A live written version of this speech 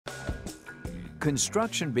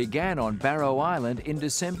Construction began on Barrow Island in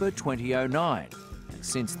December 2009. And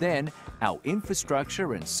since then, our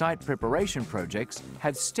infrastructure and site preparation projects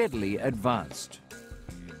have steadily advanced.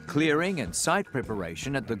 Clearing and site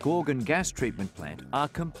preparation at the Gorgon gas treatment plant are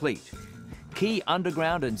complete. Key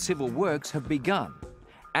underground and civil works have begun,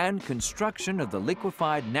 and construction of the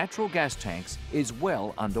liquefied natural gas tanks is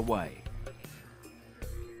well underway.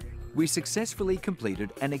 We successfully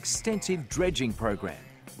completed an extensive dredging program,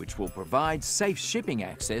 which will provide safe shipping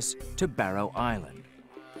access to Barrow Island.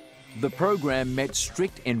 The program met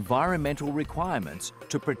strict environmental requirements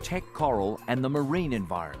to protect coral and the marine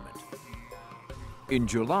environment. In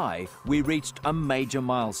July, we reached a major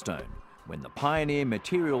milestone when the Pioneer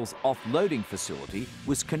Materials offloading facility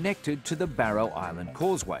was connected to the Barrow Island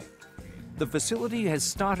Causeway. The facility has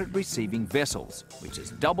started receiving vessels, which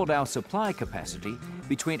has doubled our supply capacity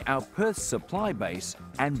between our Perth supply base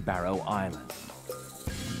and Barrow Island.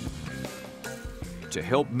 To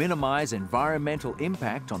help minimise environmental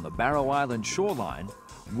impact on the Barrow Island shoreline,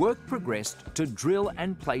 work progressed to drill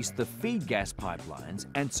and place the feed gas pipelines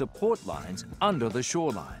and support lines under the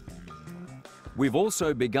shoreline. We've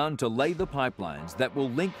also begun to lay the pipelines that will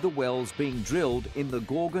link the wells being drilled in the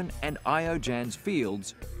Gorgon and Iojans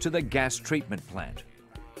fields to the gas treatment plant.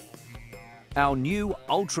 Our new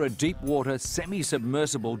ultra-deep-water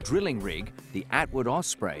semi-submersible drilling rig, the Atwood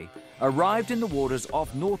Osprey, arrived in the waters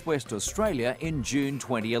off northwest Australia in June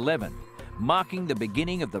 2011, marking the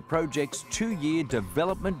beginning of the project's 2-year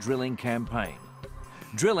development drilling campaign.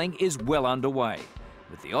 Drilling is well underway,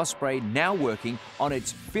 with the Osprey now working on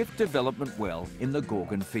its 5th development well in the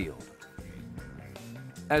Gorgon field.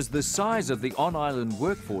 As the size of the on-island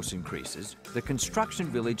workforce increases, the construction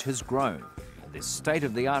village has grown. This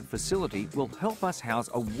state-of-the-art facility will help us house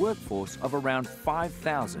a workforce of around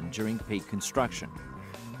 5,000 during peak construction.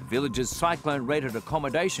 The village's cyclone-rated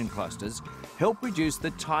accommodation clusters help reduce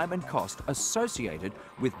the time and cost associated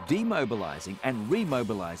with demobilising and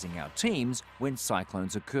remobilising our teams when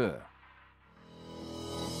cyclones occur.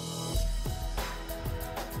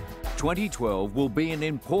 2012 will be an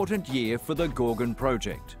important year for the Gorgon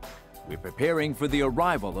Project. We're preparing for the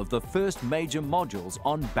arrival of the first major modules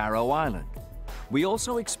on Barrow Island. We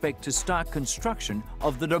also expect to start construction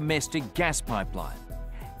of the domestic gas pipeline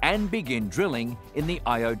and begin drilling in the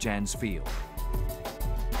Iojans field.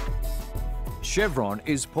 Chevron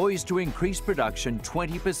is poised to increase production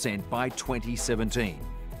 20% by 2017.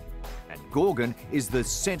 And Gorgon is the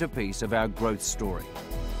centrepiece of our growth story.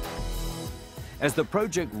 As the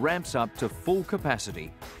project ramps up to full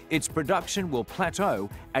capacity, its production will plateau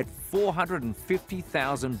at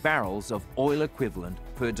 450,000 barrels of oil equivalent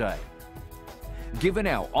per day. Given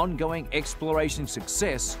our ongoing exploration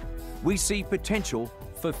success, we see potential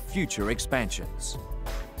for future expansions.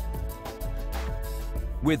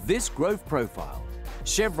 With this growth profile,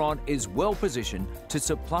 Chevron is well positioned to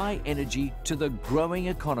supply energy to the growing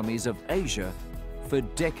economies of Asia for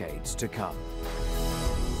decades to come.